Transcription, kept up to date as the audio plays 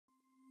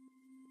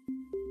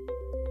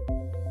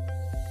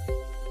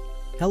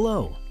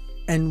Hello,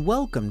 and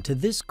welcome to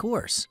this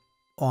course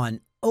on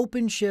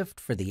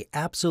OpenShift for the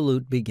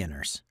absolute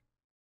beginners.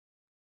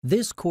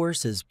 This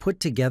course is put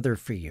together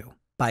for you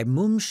by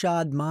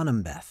Mumshad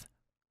Manambeth,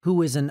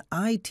 who is an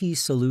IT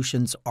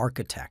solutions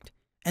architect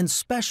and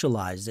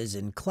specializes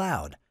in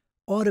cloud,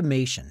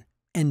 automation,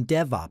 and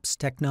DevOps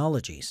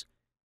technologies.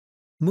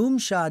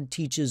 Mumshad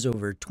teaches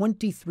over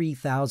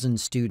 23,000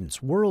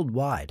 students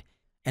worldwide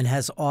and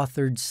has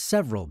authored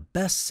several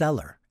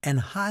bestseller and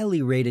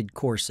highly rated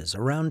courses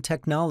around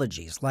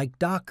technologies like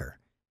Docker,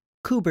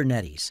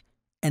 Kubernetes,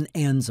 and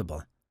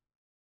Ansible.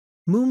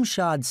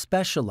 Mumshad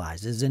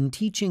specializes in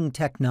teaching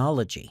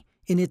technology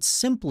in its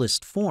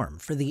simplest form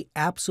for the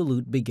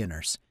absolute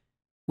beginners,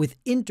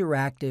 with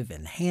interactive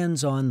and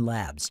hands-on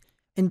labs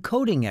and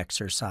coding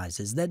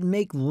exercises that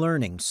make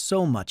learning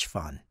so much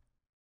fun.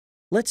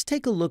 Let's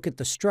take a look at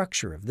the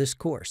structure of this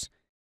course.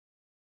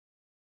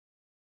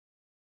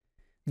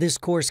 This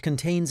course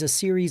contains a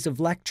series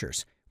of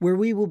lectures where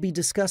we will be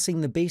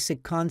discussing the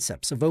basic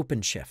concepts of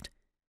OpenShift.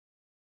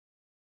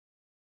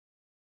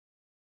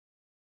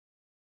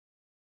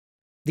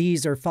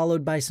 These are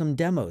followed by some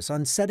demos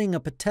on setting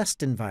up a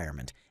test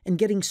environment and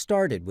getting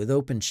started with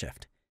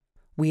OpenShift.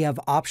 We have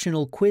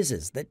optional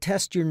quizzes that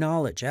test your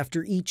knowledge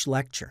after each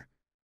lecture.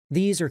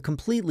 These are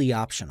completely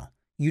optional.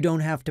 You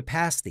don't have to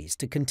pass these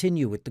to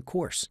continue with the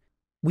course.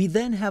 We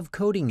then have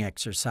coding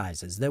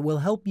exercises that will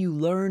help you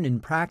learn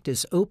and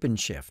practice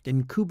OpenShift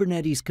and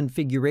Kubernetes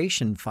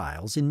configuration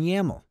files in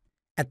YAML.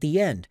 At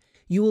the end,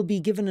 you will be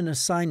given an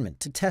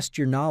assignment to test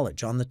your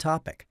knowledge on the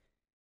topic.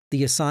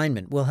 The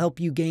assignment will help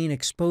you gain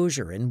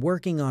exposure in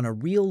working on a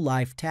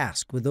real-life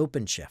task with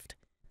OpenShift.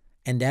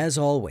 And as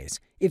always,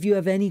 if you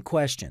have any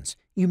questions,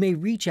 you may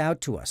reach out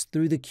to us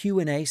through the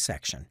Q&A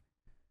section.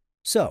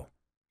 So,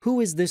 who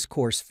is this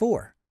course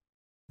for?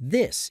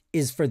 This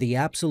is for the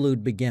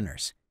absolute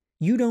beginners.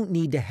 You don't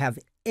need to have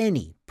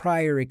any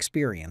prior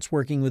experience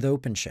working with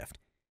OpenShift.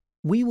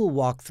 We will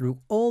walk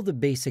through all the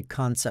basic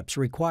concepts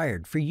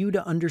required for you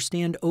to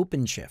understand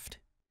OpenShift.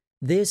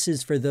 This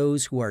is for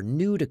those who are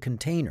new to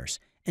containers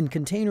and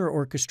container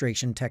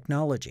orchestration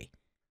technology.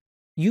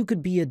 You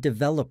could be a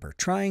developer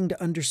trying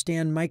to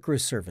understand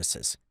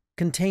microservices,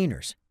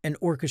 containers, and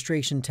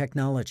orchestration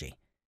technology,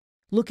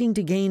 looking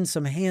to gain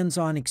some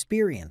hands-on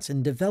experience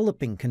in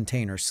developing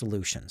container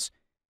solutions.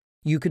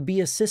 You could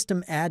be a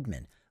system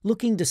admin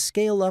looking to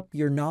scale up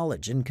your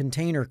knowledge in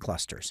container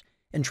clusters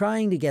and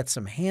trying to get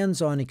some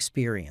hands-on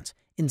experience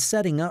in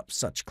setting up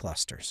such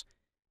clusters.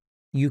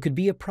 You could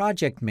be a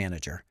project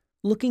manager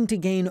looking to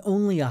gain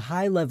only a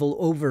high-level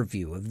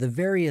overview of the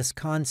various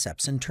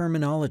concepts and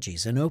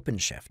terminologies in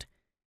OpenShift.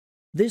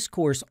 This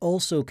course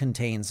also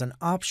contains an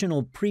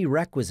optional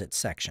prerequisite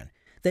section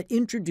that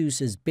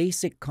introduces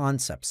basic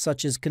concepts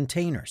such as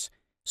containers,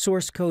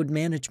 source code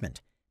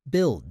management,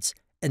 builds,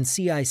 and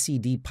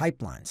CI/CD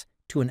pipelines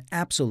to an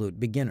absolute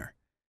beginner.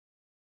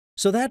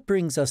 So that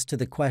brings us to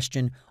the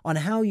question on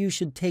how you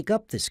should take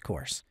up this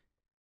course.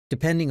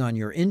 Depending on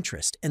your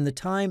interest and the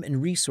time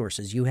and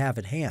resources you have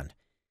at hand,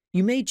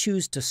 you may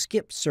choose to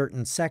skip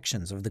certain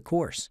sections of the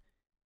course.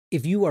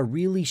 If you are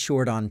really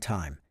short on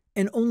time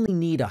and only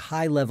need a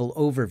high-level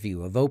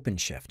overview of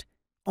OpenShift,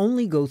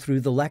 only go through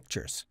the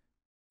lectures.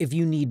 If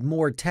you need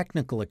more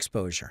technical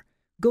exposure,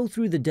 go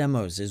through the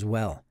demos as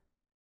well.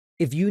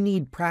 If you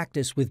need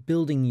practice with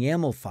building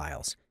YAML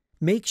files,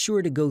 make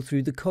sure to go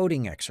through the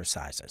coding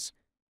exercises.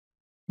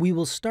 We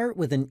will start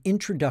with an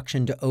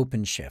introduction to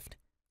OpenShift,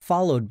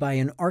 followed by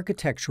an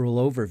architectural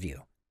overview.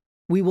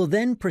 We will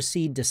then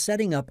proceed to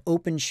setting up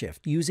OpenShift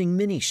using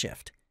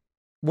Minishift.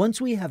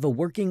 Once we have a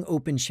working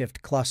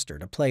OpenShift cluster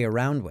to play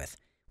around with,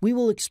 we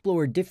will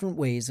explore different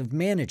ways of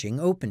managing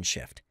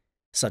OpenShift,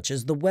 such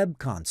as the web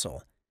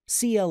console,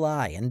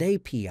 CLI, and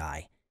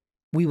API.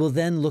 We will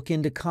then look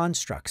into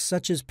constructs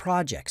such as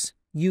projects,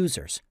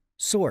 users,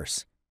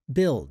 source,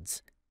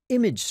 builds,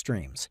 image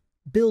streams,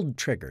 build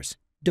triggers,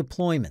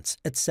 deployments,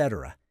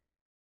 etc.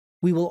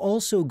 We will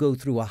also go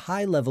through a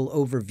high-level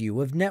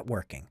overview of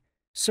networking,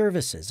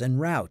 services,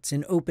 and routes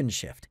in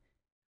OpenShift.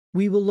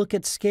 We will look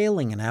at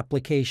scaling an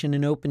application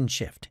in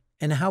OpenShift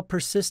and how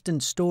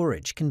persistent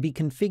storage can be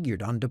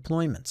configured on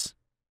deployments.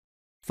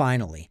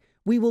 Finally,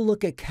 we will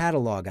look at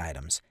catalog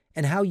items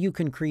and how you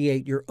can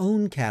create your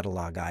own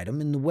catalog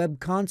item in the web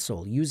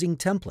console using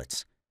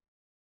templates.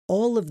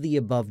 All of the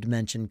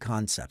above-mentioned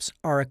concepts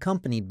are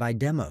accompanied by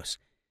demos,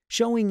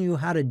 showing you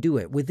how to do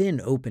it within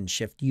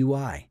OpenShift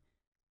UI.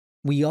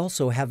 We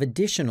also have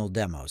additional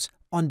demos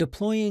on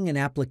deploying an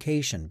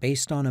application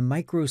based on a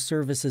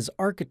microservices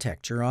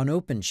architecture on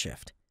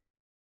OpenShift.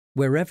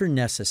 Wherever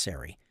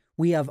necessary,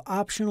 we have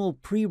optional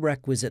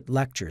prerequisite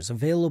lectures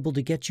available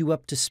to get you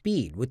up to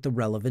speed with the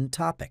relevant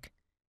topic.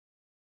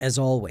 As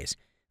always,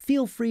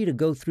 feel free to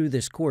go through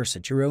this course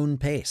at your own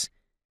pace.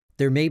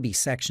 There may be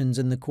sections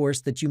in the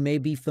course that you may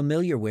be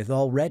familiar with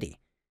already,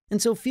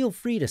 and so feel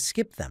free to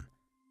skip them.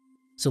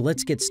 So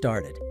let's get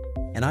started,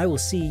 and I will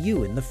see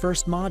you in the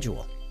first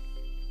module.